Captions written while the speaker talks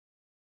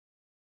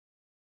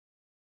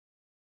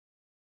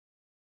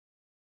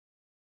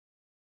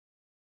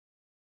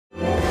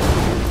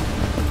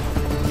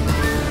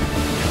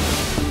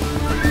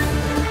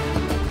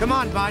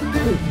on, bud.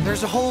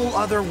 There's a whole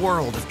other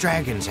world of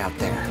dragons out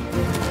there.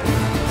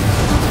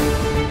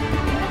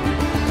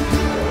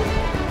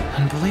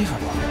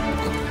 Unbelievable.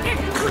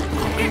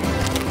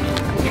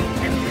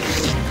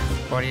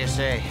 What do you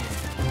say?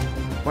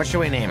 What should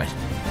we name it?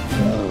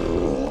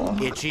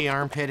 Itchy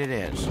Armpit it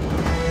is.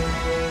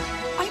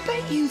 I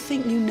bet you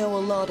think you know a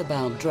lot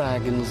about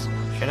dragons.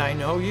 Should I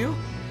know you?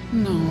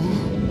 No,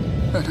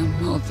 but a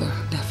mother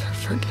never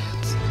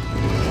forgets.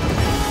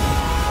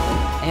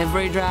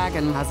 Every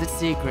dragon has its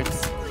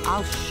secrets.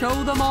 I'll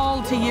show them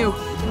all to you.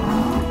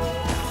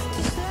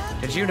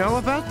 Did you know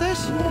about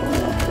this?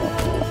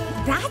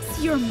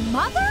 That's your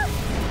mother?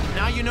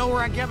 Now you know where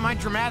I get my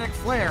dramatic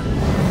flair.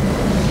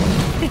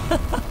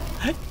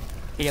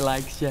 He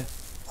likes you.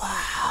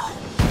 Wow.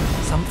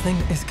 Something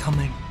is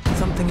coming.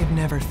 Something you've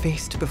never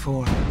faced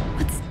before.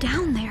 What's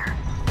down there?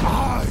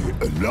 I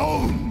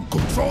alone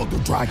control the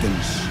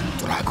dragons.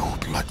 Drago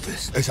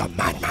Bloodfist is a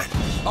madman.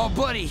 I'll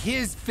buddy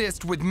his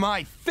fist with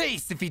my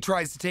face if he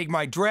tries to take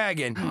my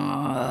dragon.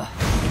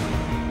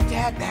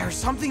 Dad, there's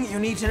something you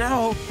need to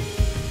know.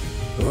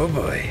 Oh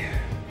boy.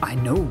 I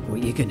know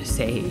what you're gonna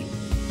say.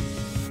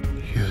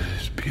 You're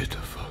as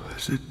beautiful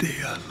as the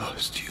day I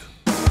lost you.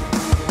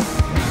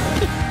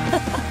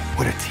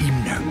 We're a team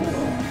now.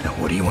 Now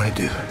what do you want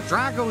to do?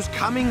 Drago's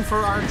coming for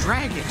our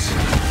dragons.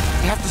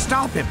 We have to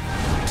stop him.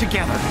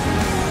 Together.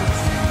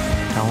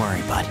 Don't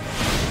worry, bud.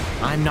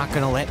 I'm not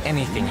gonna let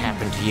anything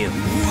happen to you.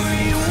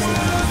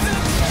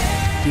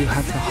 You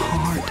have the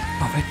heart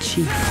of a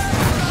chief.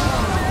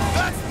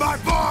 That's my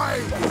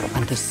boy!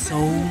 And the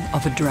soul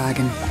of a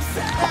dragon.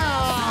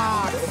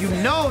 Ah, you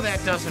know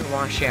that doesn't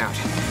wash out.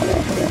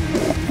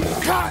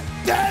 Cut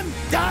them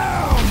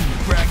down!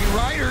 Dragon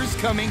Riders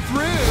coming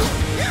through.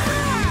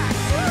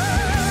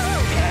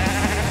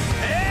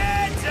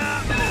 Heads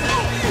up!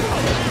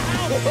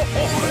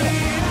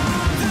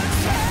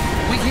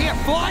 We can't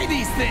fly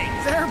these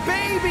things. They're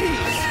babies.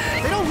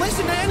 They don't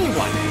listen to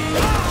anyone.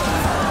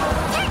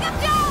 Take him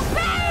down,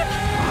 babe!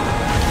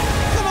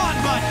 Come on,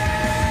 bud.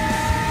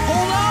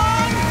 Hold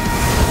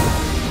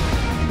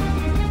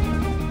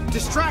on.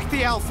 Distract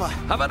the alpha.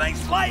 Have a nice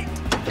flight.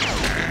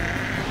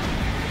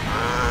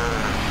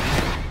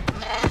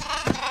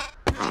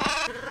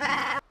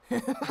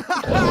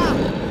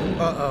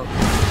 Uh-oh.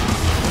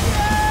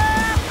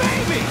 Yeah,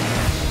 baby!